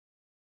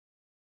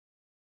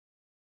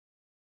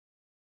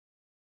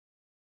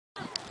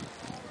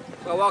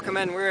Well, welcome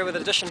in. We're with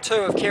edition 2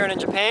 of Kieran in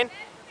Japan,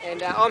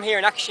 and I'm here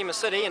in Akashima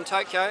City in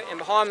Tokyo, and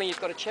behind me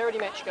you've got a charity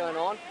match going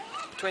on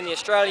between the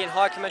Australian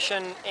High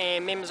Commission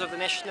and members of the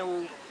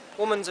national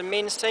women's and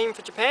men's team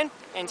for Japan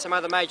and some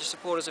other major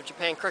supporters of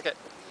Japan cricket.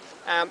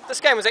 This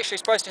game was actually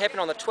supposed to happen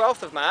on the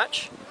 12th of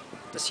March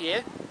this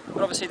year,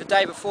 but obviously the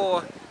day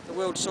before the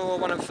world saw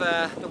one of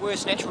the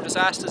worst natural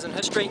disasters in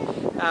history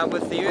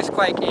with the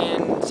earthquake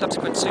and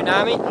subsequent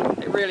tsunami.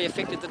 It really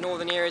affected the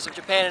northern areas of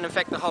Japan and in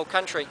fact the whole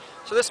country.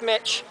 So this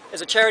match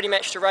is a charity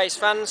match to raise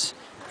funds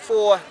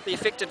for the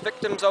affected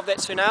victims of that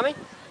tsunami.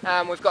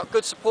 We've got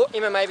good support.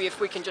 Emma, maybe if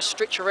we can just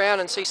stretch around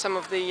and see some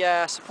of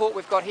the support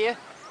we've got here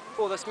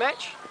for this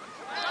match.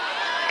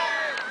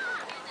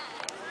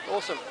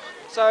 Awesome.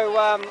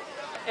 So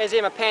as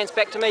Emma pans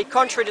back to me,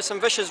 contrary to some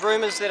vicious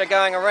rumours that are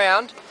going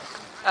around,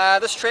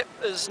 this trip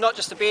is not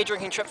just a beer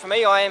drinking trip for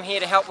me. I am here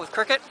to help with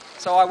cricket,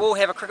 so I will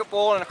have a cricket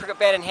ball and a cricket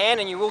bat in hand,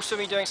 and you will see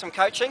me doing some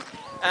coaching.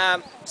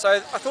 So I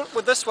thought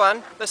with this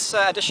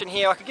edition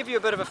here, I could give you a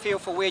bit of a feel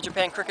for where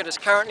Japan cricket is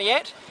currently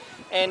at.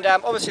 And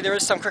obviously there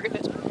is some cricket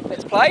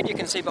that's played. You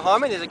can see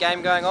behind me there's a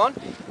game going on.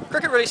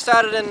 Cricket really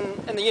started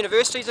in the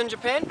universities in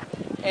Japan,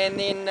 and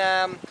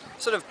then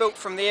sort of built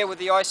from there with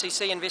the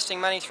ICC investing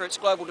money through its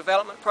global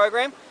development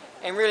program.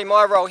 And really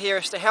my role here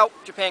is to help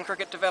Japan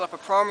cricket develop a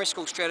primary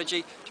school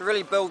strategy to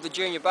really build the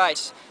junior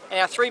base. And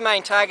our three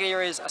main target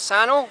areas are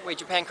Sano, where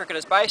Japan cricket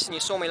is based, and you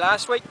saw me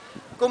last week,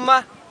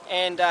 Gunma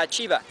and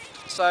Chiba.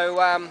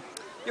 So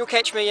you'll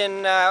catch me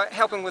in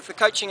helping with the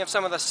coaching of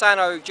some of the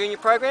Sano junior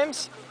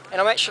programs. And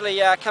I'm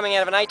actually coming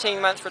out of an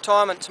 18-month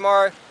retirement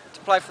tomorrow to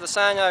play for the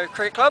Sano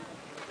Cricket Club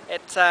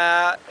at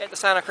the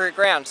Sano Cricket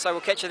Ground. So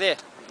we'll catch you there.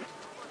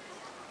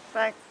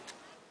 Thanks.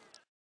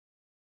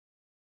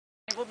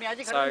 So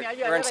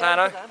we're in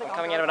Sano. I'm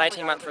coming out of an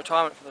 18-month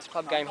retirement for this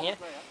club game here.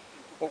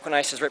 Auckland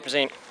Aces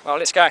represent. Well,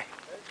 let's go.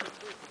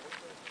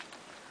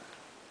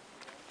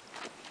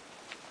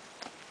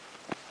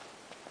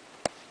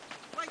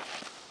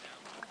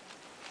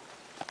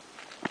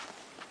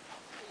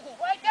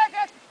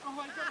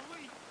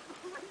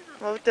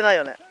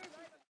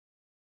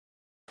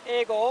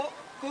 Ego,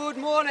 good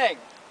morning.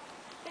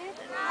 Good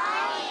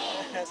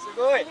morning. す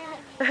ごい。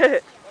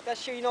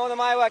私の名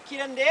前はキ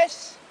ランで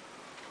す。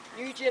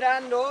ニュージーラ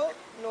ンド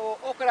の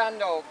オークラン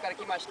ドから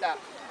来ました。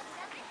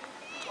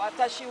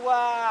私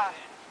は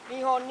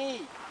日本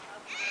に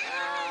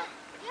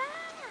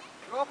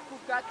6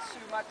月末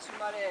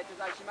まで滞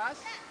在しま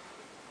す。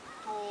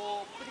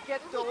クリケッ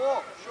ト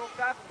を小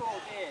学校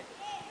で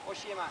教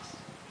えます。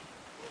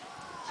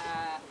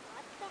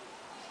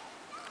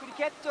クリ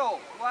ケット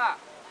は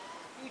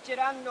ニュージー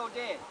ランド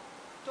で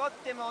とっ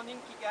ても人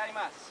気があり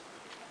ます。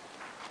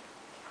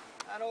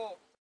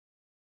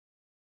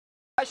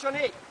最初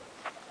に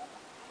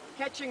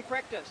Catching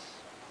practice,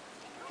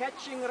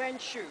 catching 練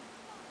習。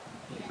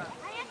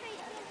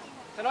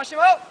楽し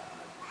もう。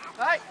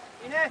はい、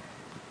いいね。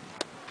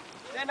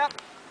Stand up。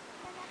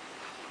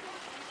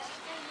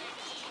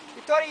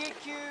一人一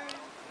球。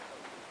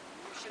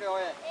後ろ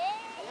へ。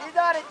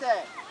左手。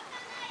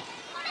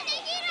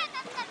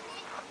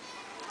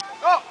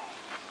お。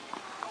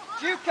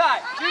10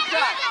回。早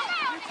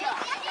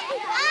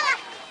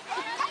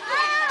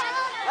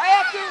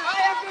く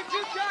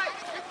10回。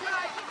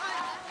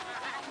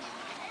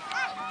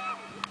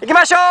行き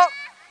ましょう。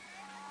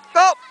ゴ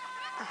ー。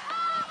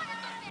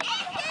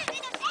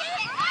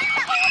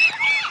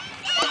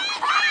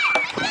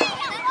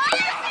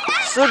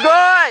すごい。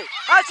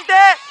走って。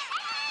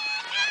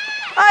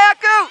早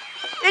く。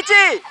1、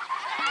2。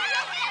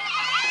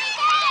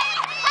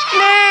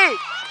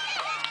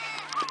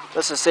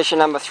This is session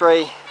number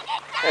 3,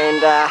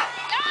 and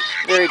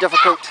very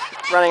difficult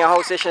running a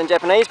whole session in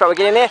Japanese, but we're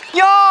getting there.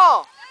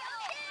 4.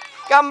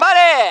 頑張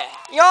れ。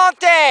4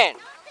点。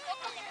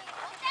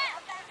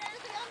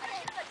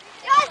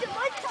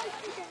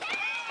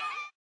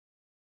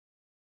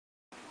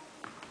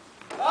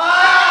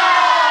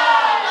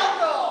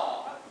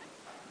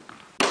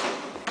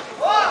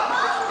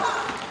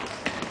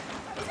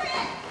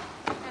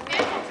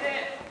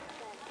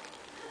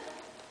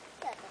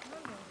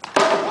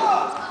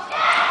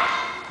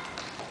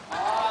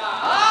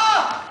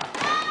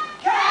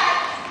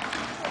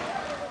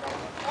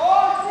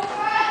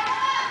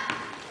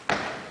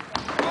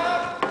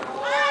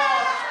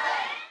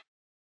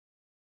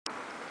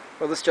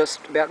Well, this just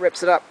about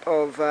wraps it up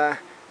of the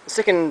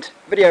second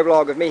video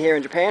blog of me here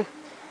in Japan.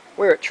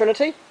 We're at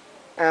Trinity,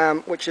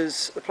 which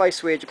is the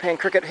place where Japan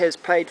Cricket has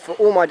paid for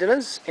all my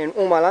dinners and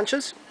all my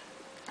lunches.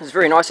 It's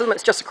very nice of them.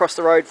 It's just across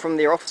the road from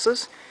their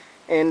offices.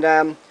 And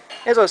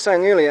as I was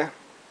saying earlier,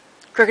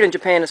 cricket in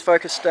Japan has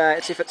focused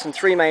its efforts in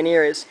 3 main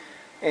areas,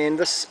 and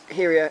this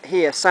area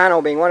here,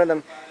 Sano, being one of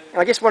them. And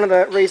I guess one of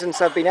the reasons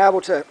they've been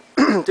able to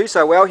do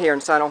so well here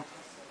in Sano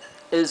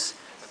is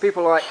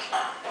people like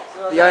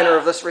the owner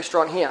of this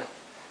restaurant here.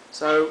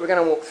 So we're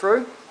going to walk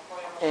through,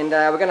 and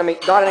we're going to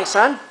meet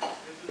Dairani-san.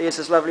 There's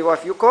his lovely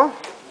wife Yuko.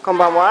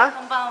 Konbanwa.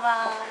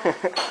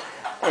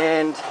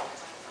 And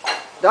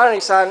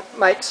Dairani-san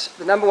makes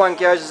the #1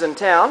 gyozas in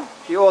town.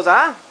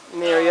 Gyoza.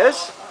 And there he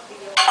is.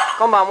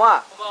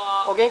 Konbanwa.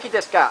 O genki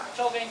desu ka?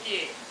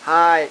 Chogenki.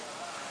 Hi.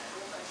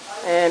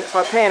 And if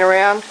I pan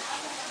around,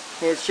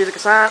 here's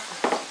Shizuka-san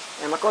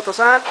and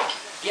Makoto-san.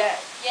 Yeah.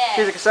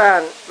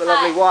 Shizuka-san, the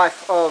lovely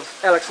wife of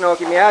Alex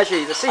Naoki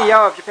Miyagi, the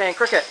CEO of Japan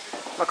Cricket.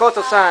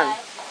 Makoto-san,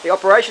 the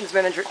operations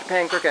manager at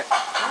Japan Cricket.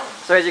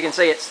 So as you can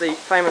see, it's the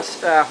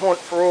famous haunt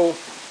for all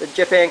the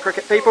Japan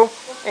cricket people.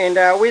 And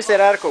where's that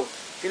article?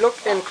 If you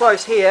look in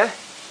close here,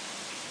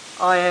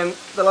 I am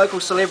the local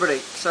celebrity.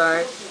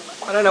 So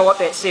I don't know what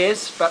that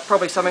says, but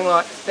probably something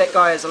like that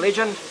guy is a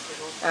legend.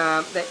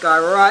 That guy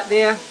right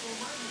there.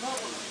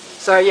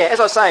 So yeah, as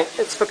I was saying,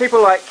 it's for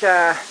people like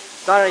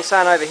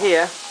Dainari-san over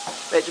here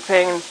that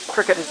Japan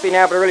cricket has been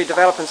able to really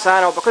develop in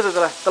Sano because of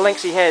the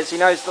links he has. He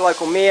knows the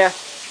local mayor,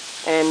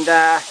 and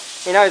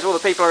he knows all the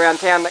people around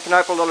town that can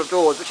open a lot of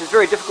doors, which is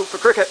very difficult for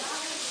cricket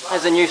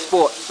as a new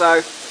sport.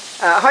 So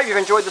I hope you've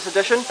enjoyed this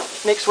edition.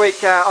 Next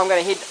week I'm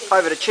going to head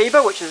over to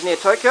Chiba, which is near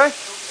Tokyo,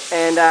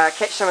 and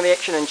catch some of the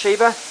action in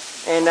Chiba.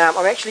 And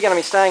I'm actually going to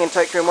be staying in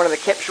Tokyo in one of the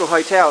capsule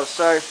hotels,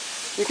 so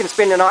you can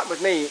spend the night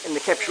with me in the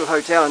capsule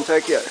hotel in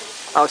Tokyo.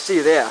 I'll see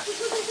you there.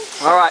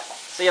 Alright,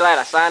 see you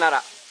later.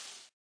 Sayonara.